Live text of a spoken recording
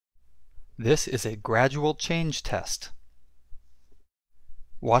This is a gradual change test.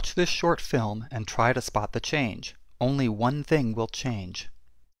 Watch this short film and try to spot the change. Only one thing will change.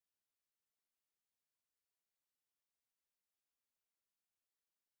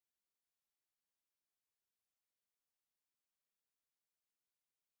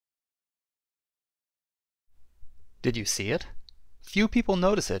 Did you see it? Few people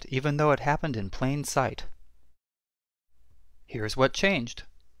notice it, even though it happened in plain sight. Here's what changed.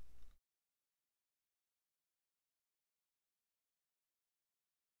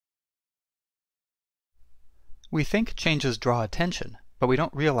 We think changes draw attention, but we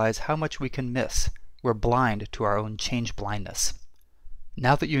don't realize how much we can miss. We're blind to our own change blindness.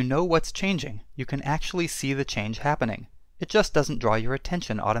 Now that you know what's changing, you can actually see the change happening. It just doesn't draw your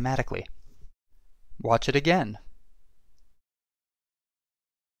attention automatically. Watch it again.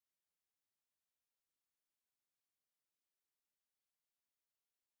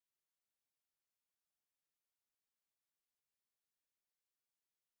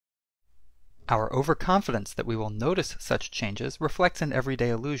 Our overconfidence that we will notice such changes reflects an everyday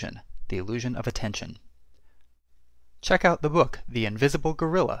illusion, the illusion of attention. Check out the book The Invisible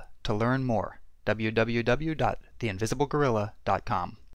Gorilla to learn more. www.theinvisiblegorilla.com